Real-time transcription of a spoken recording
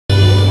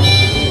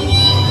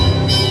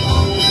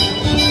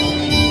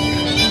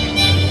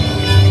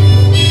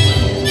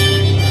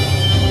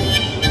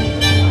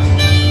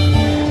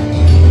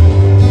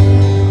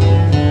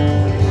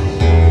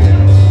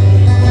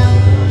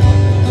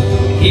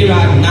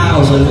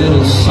now's a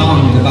little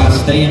song about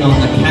staying on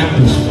the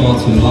campus for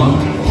too long.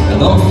 I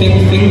don't think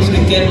things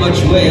could get much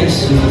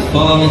worse if you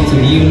fall into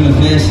the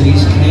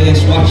university's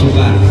curse. Watch your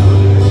back.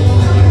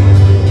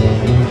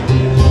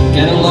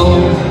 Get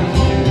alone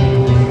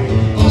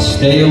or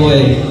stay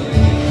away.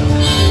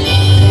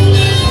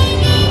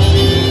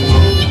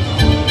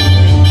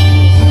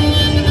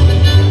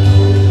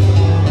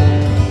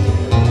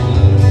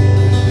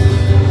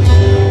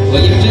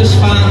 Well, you've just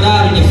found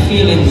out and you're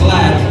feeling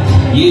glad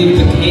you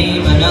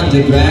became an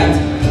undergrad.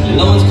 Your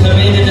loans come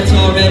in and it's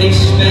already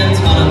spent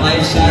on a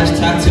life-size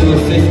tattoo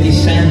of 50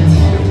 cents.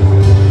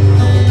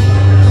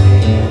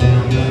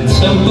 And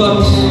some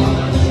books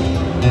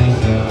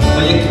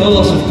for your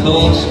course, of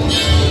course.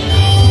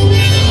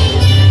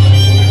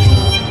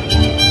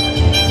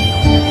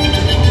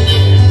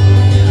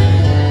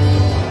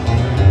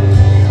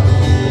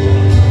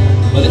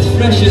 Well, it's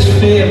fresh as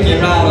fear when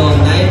you're out all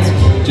night,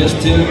 just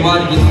doing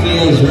what you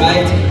feel's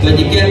right. But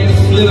you get the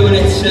flu and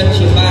it sets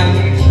you back,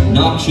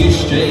 knocks you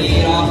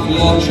straight off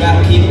your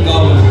track. Keep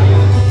going.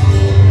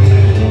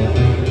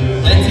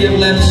 Plenty of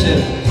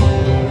Lemsip.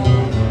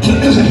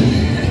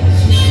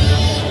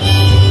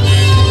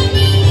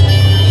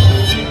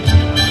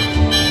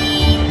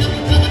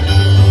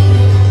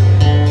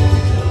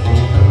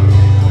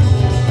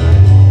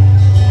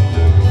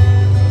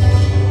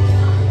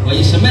 Well,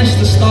 your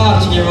semester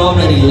starts and you're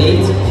already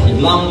late.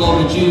 You've long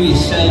overdue your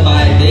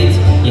sell-by date.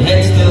 Your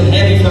head's still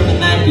heavy from the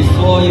night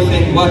before. You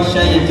think, what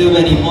shall you do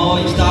anymore?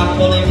 You start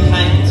pulling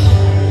pints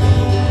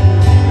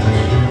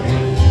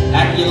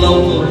at your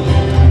local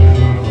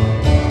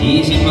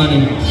Easy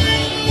Money.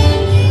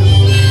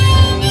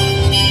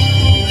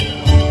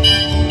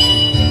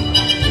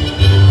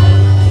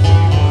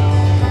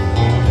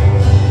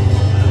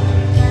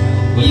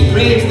 Well, your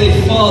grades,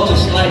 they fall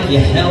just like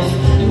your health.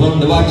 You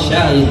wonder what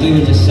shall you do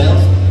with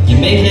yourself. You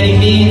make any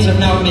means of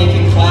not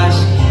making class.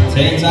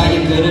 Turns out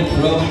you're good at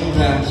growing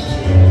grass.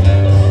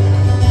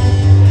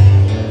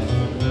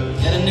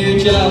 Get a new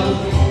job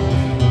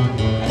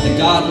at the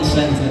garden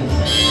centre.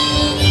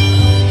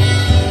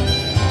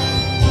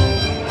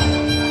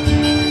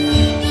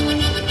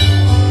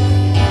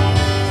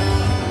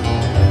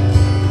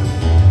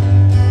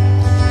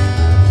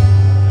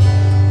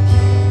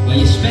 Well,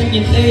 you spend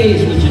your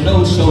days with your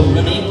nose so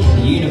runny.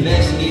 The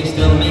university is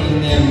still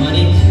making their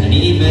money, and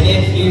even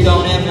if you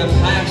don't ever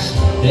pass,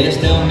 they're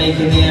still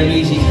making their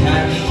easy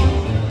cash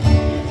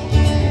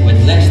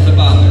with less to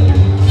bother.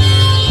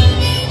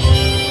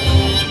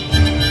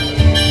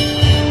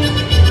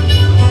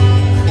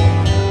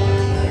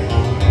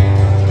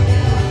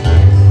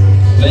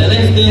 Well,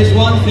 if there's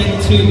one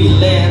thing to be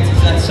learned,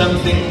 it's that some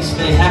things,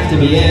 they have to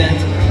be earned.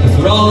 But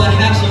for all the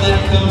hassle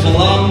that comes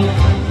along,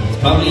 it's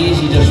probably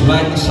easy just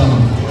writing a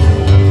song.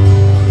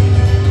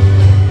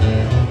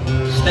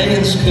 Stay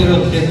in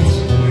school,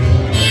 kids.